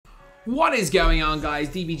What is going on, guys?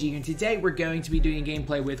 DBG here, and today we're going to be doing a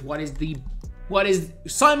gameplay with what is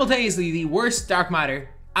simultaneously the worst dark matter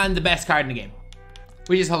and the best card in the game,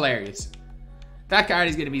 which is hilarious. That card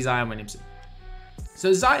is going to be ZION Williamson.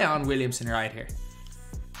 So ZION Williamson right here.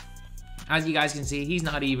 As you guys can see, he's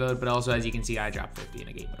not evoed, but also as you can see, I dropped 50 in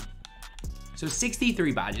a game with him. So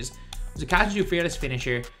 63 badges. He's a catch and fearless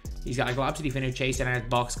finisher. He's got a Velocity Finisher, Chase Down Out of the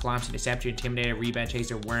Box, Calamity, Deceptor, Intimidator, Rebound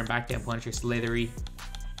Chaser, Worm, Backdown Punisher, Slithery,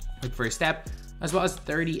 Quick First Step, as well as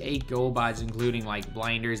 38 gold badges, including like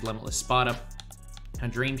Blinders, Limitless Spot Up,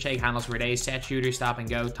 and Dream Shake, Handles for Days, Set Shooter, Stop and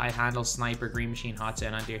Go, Tight Handle, Sniper, Green Machine, Hot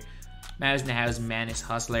Zone Hunter, Mouse in the House, Menace,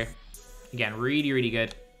 Hustler. Again, really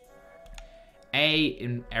good. A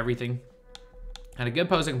in everything. Had a good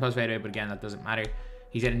post and post fadeaway, but again, that doesn't matter.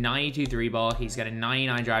 He's got a 92 3 ball. He's got a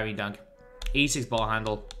 99 driving dunk, 86 ball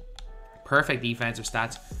handle, perfect defensive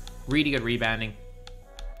stats, really good rebounding,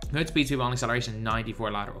 good speed, sweep, ball acceleration,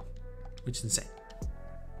 94 lateral, which is insane.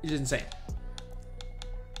 Which is insane.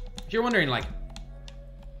 If you're wondering, like,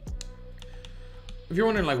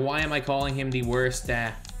 why am I calling him the worst?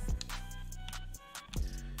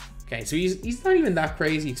 Okay, so he's not even that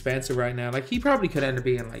crazy expensive right now. Like, he probably could end up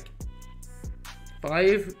being like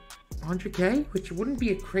 500k, which wouldn't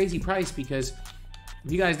be a crazy price, because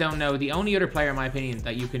if you guys don't know, the only other player in my opinion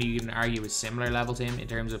that you could even argue is similar level to him in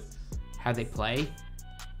terms of how they play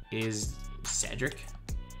is Cedric.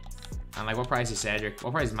 And like, what price is Cedric?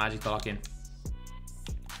 What price is Magic to lock in?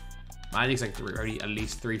 Magic's like already at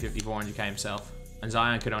least 350, 400k himself, and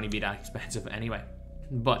ZION could only be that expensive anyway.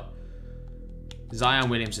 But ZION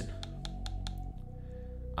Williamson,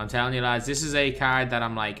 I'm telling you lads, this is a card that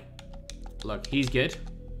I'm like, look, he's good.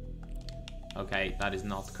 Okay, that is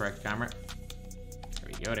not the correct camera. There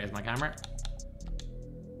we go, there's my camera.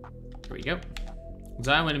 There we go.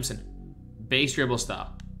 ZION Williamson, base dribble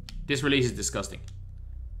style. This release is disgusting.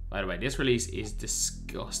 By the way, this release is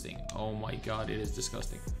disgusting. Oh my god, it is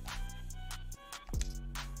disgusting.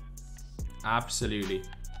 Absolutely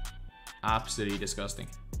disgusting.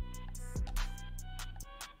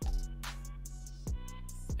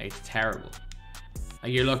 It's terrible.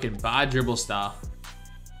 Like, you're looking bad dribble style.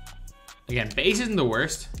 Again, base isn't the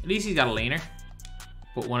worst. At least he's got a laner.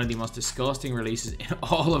 But one of the most disgusting releases in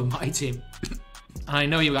all of MyTEAM. And I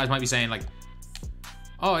know you guys might be saying like,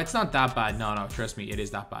 oh, it's not that bad. No, trust me, it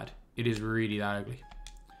is that bad. It is really that ugly.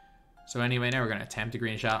 So anyway, now we're going to attempt a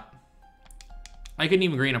green shot. I couldn't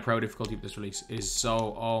even green on pro difficulty with this release. It is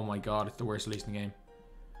so, oh my god, it's the worst release in the game.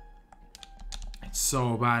 It's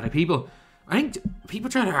so bad. I think people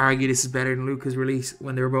try to argue this is better than Luca's release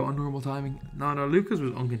when they were both on normal timing. No, Luca's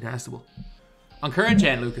was uncontestable. On current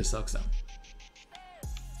gen, Luca sucks though.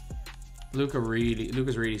 Luca's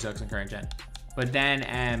really sucks on current gen. But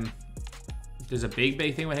then there's a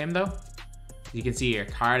big thing with him though. You can see here,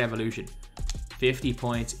 card evolution, 50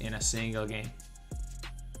 points in a single game.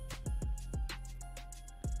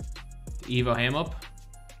 To evo him up,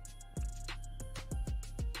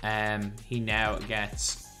 he now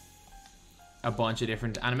gets a bunch of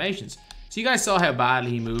different animations. So you guys saw how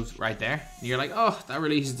badly he moved right there. And you're like, oh, that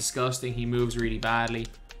release is disgusting. He moves really badly.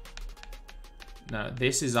 No,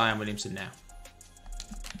 this is ZION Williamson now.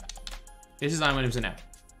 This is ZION Williamson now.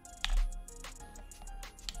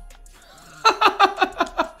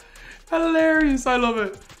 Hilarious, I love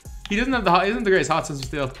it. He doesn't have isn't the greatest hot sense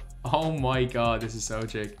still. Oh my god, this is so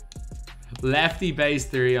chic. Lefty base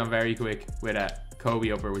 3 on very quick with a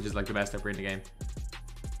Kobe upper, which is like the best upper in the game.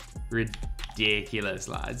 Ridiculous,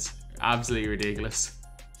 lads. Absolutely ridiculous.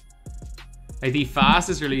 Like, the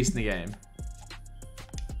fastest release in the game.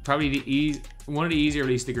 Probably one of the easier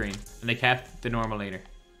releases to green. And they kept the normal laner.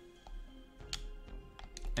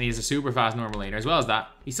 And he has a super fast normal laner. As well as that,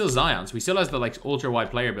 he still ZION. So he still has the like ultra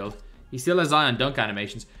wide player build. He still has ZION dunk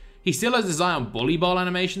animations. He still has the ZION bully ball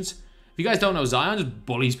animations. If you guys don't know, ZION just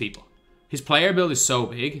bullies people. His player build is so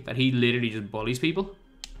big that he literally just bullies people.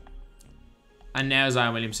 And now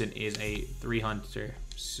ZION Williamson is a 300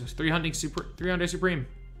 Supreme.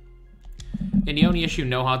 And the only issue,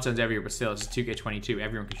 no hot zones every year, but still, it's 2K22.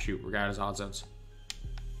 Everyone can shoot regardless of hot zones.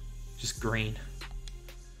 Just green.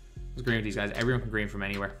 Just green with these guys. Everyone can green from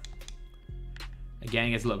anywhere.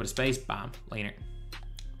 Again, gets a little bit of space. Bam. Laner.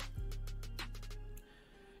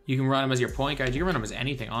 You can run him as your point guard. You can run him as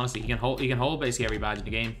anything, honestly. He can hold basically every badge in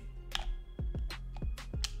the game.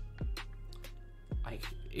 Like,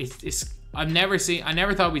 I never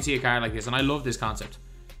thought we'd see a card like this, and I love this concept.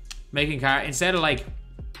 Making card instead of like,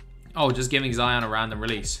 oh, just giving ZION a random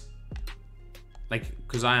release. Like,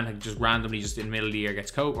 because ZION just randomly just in the middle of the year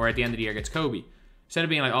gets Kobe, or at the end of the year gets Kobe. Instead of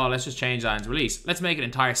being like, oh, let's just change ZION's release. Let's make an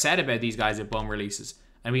entire set about these guys with bum releases,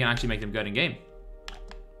 and we can actually make them good in game.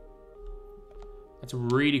 That's a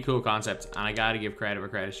really cool concept, and I gotta give credit where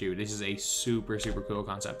credit's due. This is a super, super cool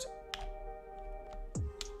concept.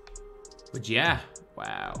 But yeah,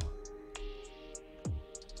 wow.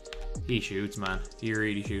 He shoots, man. He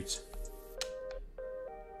really shoots.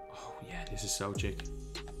 Oh yeah, this is so chic.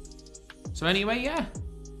 So anyway, yeah.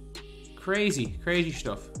 Crazy, crazy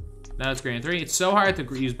stuff. Now it's green 3. It's so hard to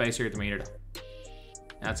use base here at the meter though.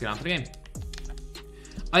 Now let's get on to the game.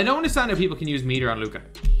 I don't understand how people can use meter on Luca.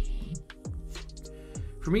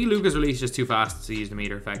 For me, Luca's release is just too fast to use the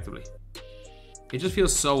meter effectively. It just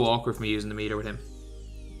feels so awkward for me using the meter with him.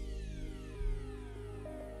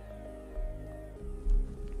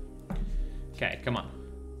 Okay, come on.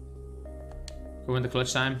 Go into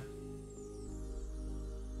clutch time.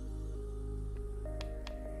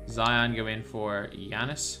 Zion go in for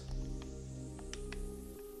Giannis.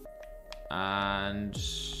 And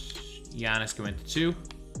Giannis go into 2.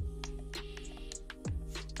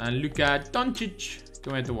 And Luka Doncic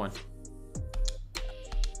go into 1.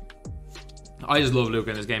 I just love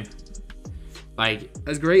Luka in this game. Like,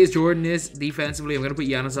 as great as Jordan is defensively, I'm going to put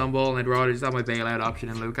Giannis on ball, and I'd rather just have my bailout option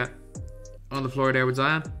in Luka. On the floor there with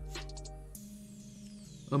Zion.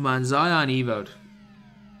 Oh man, Zion evoed.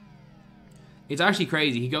 It's actually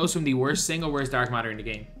crazy. He goes from the single worst dark matter in the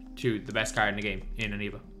game to the best card in the game in an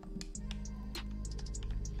evo.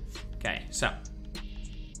 Okay, so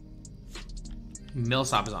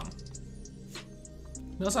Millsap is on him.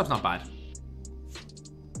 Millsap's not bad.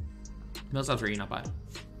 Millsap's really not bad.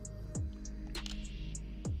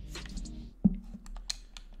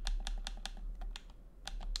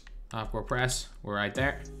 Half-court press. We're right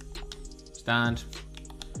there. Stand.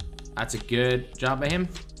 That's a good job by him.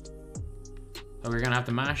 Oh, we're gonna have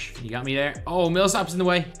to mash. You got me there. Oh, Millsap's in the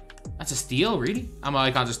way. That's a steal, really? And my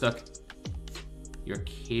icons are stuck. You're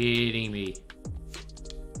kidding me.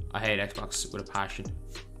 I hate Xbox with a passion.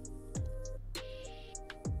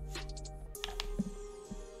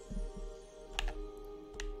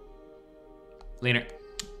 Leaner.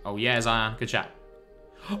 Oh yeah, Zion. Good shot.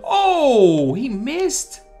 Oh, he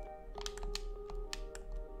missed.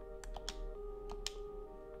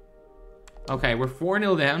 Okay, we're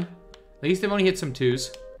 4-0 down. At least they've only hit some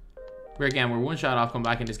 2s. We're again, we're 1 shot off coming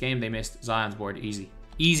back in this game. They missed Zion's board. Easy.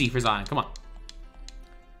 Easy for Zion. Come on.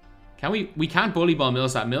 Can we can't bully ball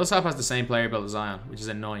Millsap. Millsap has the same player build as Zion, which is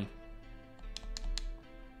annoying.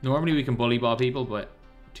 Normally we can bully ball people, but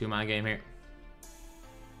 2-man game here.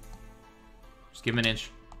 Just give him an inch.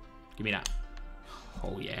 Give me that.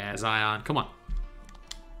 Oh yeah, Zion. Come on.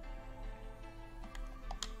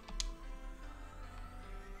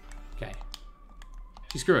 Okay.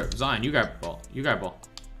 Screw it. Zion, you grab ball. You grab ball.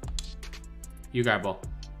 You grab ball.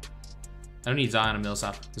 I don't need Zion and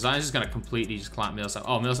Millsap. Zion's just gonna completely just clamp Millsap.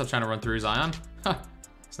 Oh, Millsap's trying to run through Zion. Huh.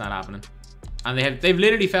 It's not happening. And they've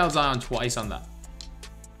literally failed Zion twice on that.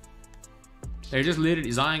 They're just literally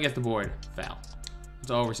Zion gets the board. Fail. That's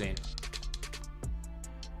all we're seeing.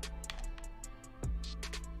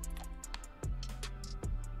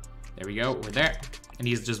 There we go. We're there. And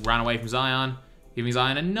he's just ran away from Zion. Giving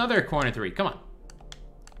Zion another corner 3. Come on.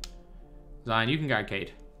 Zion, you can guard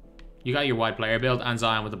Cade. You got your wide player build and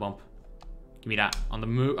Zion with the bump. Give me that. On the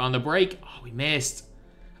move, on the break. Oh, we missed.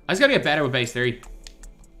 I just gotta get better with base 3.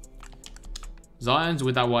 Zion's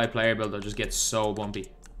with that wide player build, they'll just get so bumpy.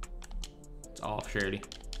 It's off, surely.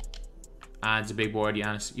 And it's a big board,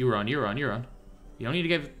 Giannis. You run, you run, you run. You don't need to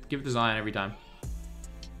give it to Zion every time.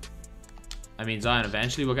 I mean, Zion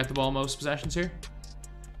eventually will get the ball most possessions here.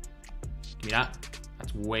 Give me that.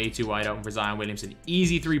 That's way too wide open for Zion Williamson.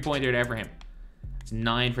 Easy 3-pointer there for him. It's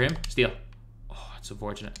 9 for him. Steal. Oh, it's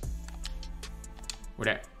unfortunate. We're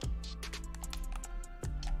there.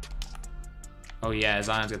 Oh yeah,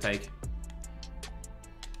 Zion's gonna take.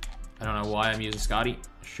 I don't know why I'm using Scotty.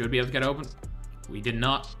 Should be able to get open. We did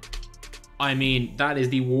not. I mean, that is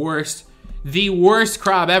the worst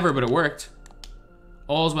crab ever, but it worked.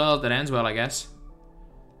 All's well that ends well, I guess.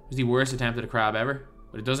 It was the worst attempt at a crab ever.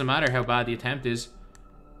 But it doesn't matter how bad the attempt is.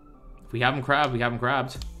 If we haven't crabbed, we haven't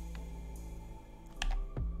crabbed.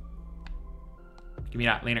 Give me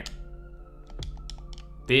that, Leaner.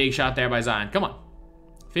 Big shot there by Zion. Come on.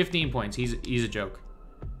 15 points. He's a joke.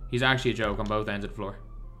 He's actually a joke on both ends of the floor.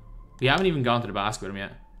 We haven't even gone to the basket with him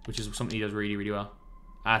yet, which is something he does really, really well.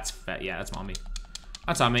 That's fat. Yeah, that's on me.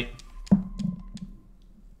 That's on me.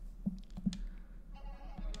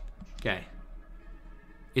 Okay.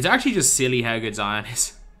 It's actually just silly how good Zion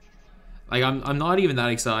is. Like, I'm not even that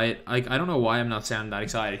excited. Like, I don't know why I'm not sounding that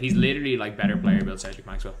excited. He's literally like better player build Cedric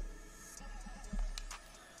Maxwell.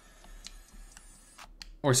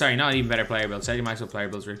 Or sorry, not even better player build. Cedric Maxwell player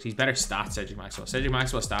builds ripped. He's better stats, Cedric Maxwell. Cedric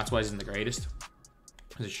Maxwell stats wise isn't the greatest.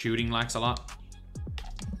 His shooting lacks a lot.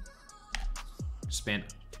 Spin.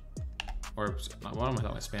 Or, what am I talking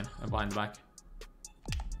about? Spin. I'm behind the back.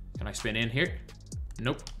 Can I spin in here?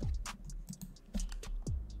 Nope.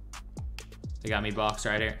 They got me boxed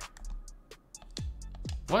right here.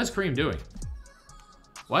 What is Kareem doing?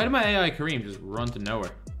 Why did my AI Kareem just run to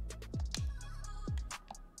nowhere?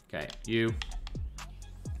 Okay, you.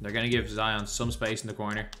 They're going to give Zion some space in the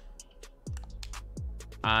corner.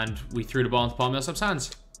 And we threw the ball into Paul Millsap's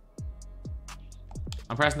hands.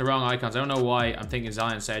 I'm pressing the wrong icons. I don't know why I'm thinking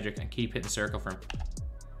Zion Cedric and keep hitting circle for him.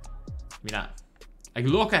 Give me that. Like,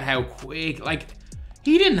 look at how quick. Like,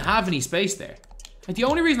 he didn't have any space there. Like, the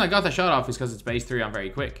only reason I got that shot off is because it's base 3 on very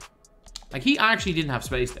quick. Like, he actually didn't have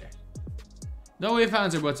space there. No ifs,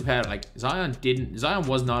 ands, or buts about it. Like, Zion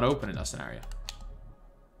was not open in that scenario.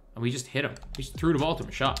 And we just hit him. We just threw the ball to him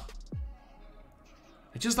a shot.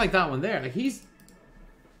 Like, just like that one there. Like, is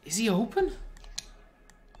he open?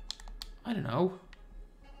 I don't know.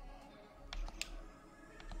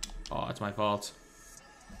 Oh, it's my fault.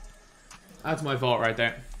 That's my fault right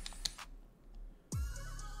there.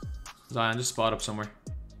 Zion, just spot up somewhere.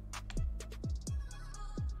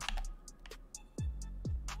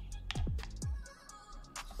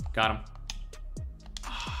 Got him.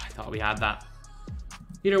 Oh, I thought we had that.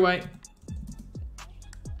 Either way.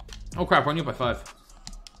 Oh crap, we're only up by 5.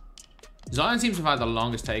 Zion seems to have had the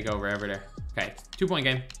longest takeover ever there. Okay, 2-point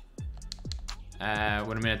game.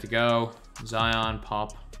 With a minute to go. Zion,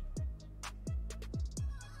 pop.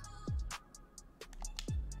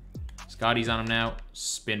 Scotty's on him now.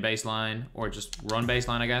 Spin baseline, or just run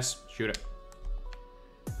baseline, I guess. Shoot it.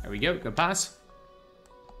 There we go. Good pass.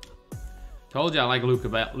 Told you I like Luka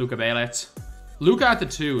Baylets. Luka at the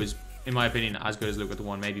 2 is, in my opinion, as good as Luka at the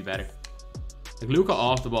 1, maybe better. Like, Luka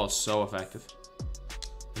off the ball is so effective.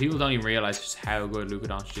 People don't even realize just how good Luka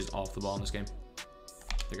Doncic is off the ball in this game.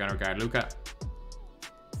 They're gonna regard Luka.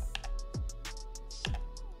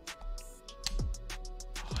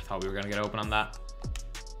 Oh, I thought we were gonna get open on that.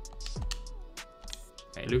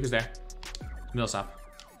 Okay, Luka's there. Millsap.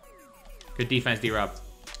 Good defense, D-Rob.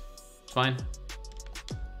 It's fine.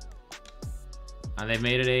 And they've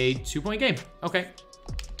made it a 2-point game. Okay.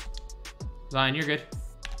 Zion, you're good.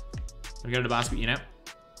 I'm gonna go to the basket, you know.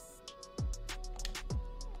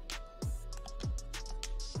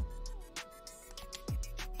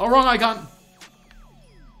 Oh, wrong icon.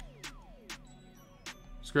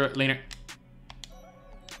 Screw it, leaner.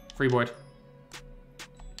 Free board.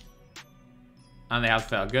 And they have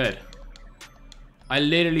fell. Good. I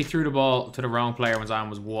literally threw the ball to the wrong player when Zion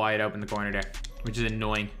was wide open in the corner there, which is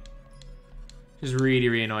annoying. Just really,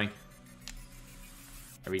 really annoying.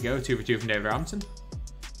 There we go. 2 for 2 from David Robinson.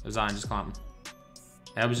 Zion just clamping.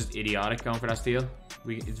 That was just idiotic going for that steal.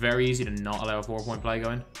 It's very easy to not allow a 4-point play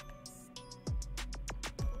going.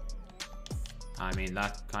 I mean,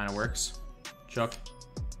 that kind of works. Chuck.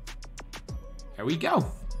 There we go.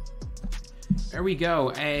 There we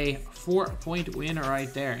go. A 4-point win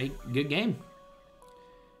right there. A good game.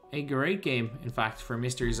 A great game, in fact, for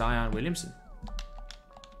Mr. Zion Williamson.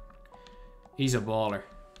 He's a baller.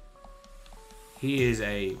 He is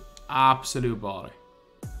a absolute baller.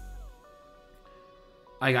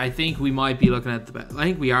 I think we might be looking at the best. I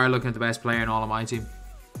think we are looking at the best player in all of my team.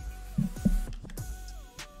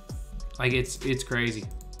 Like, it's crazy.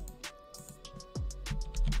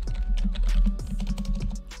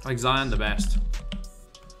 Like, Zion the best.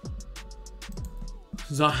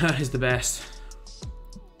 Zion is the best.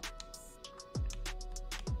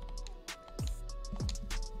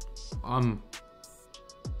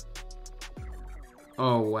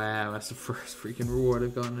 Oh wow, that's the first freaking reward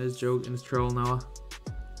I've gotten in his joke in his troll Noah.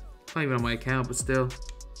 Not even on my account, but still.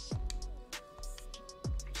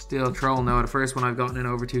 Still troll Noah, the first one I've gotten in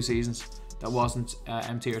over 2 seasons. That wasn't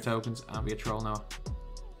MT or tokens, and be a troll Noah.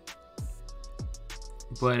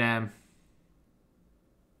 But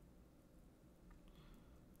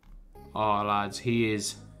oh lads, he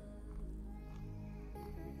is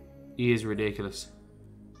ridiculous.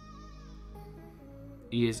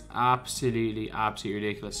 He is absolutely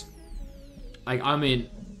ridiculous. Like, I mean,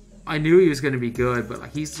 I knew he was going to be good, but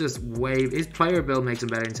like, he's just his player build makes him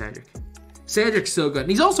better than Cedric. Cedric's so good,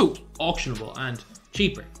 and he's also auctionable and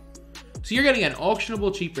cheaper. So you're getting an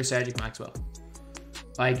auctionable, cheaper Cedric Maxwell.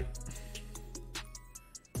 Like,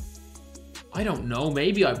 I don't know.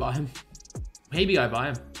 Maybe I buy him. Maybe I buy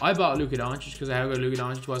him. I bought Luka Doncic because of how good Luka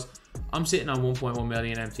Doncic was. I'm sitting on 1.1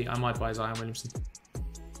 million MT. I might buy Zion Williamson.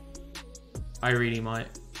 I really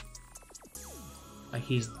might. Like,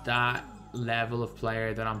 he's that level of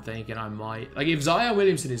player that I'm thinking I might. Like, if Zion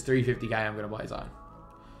Williamson is 350k, I'm going to buy Zion.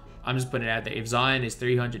 I'm just putting it out there. If Zion is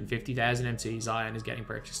 350,000 MT, Zion is getting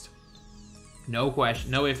purchased. No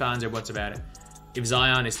question. No ifs, ands, or buts about it. If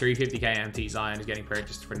ZION is 350k MT, ZION is getting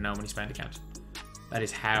purchased for no money spent account. That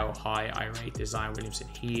is how high I rate this ZION Williamson.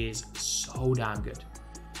 He is so damn good.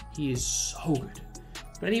 He is so good.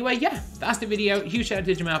 But anyway, yeah, that's the video. Huge shout out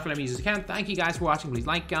to Jamal for letting me use his account. Thank you guys for watching. Please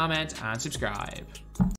like, comment, and subscribe.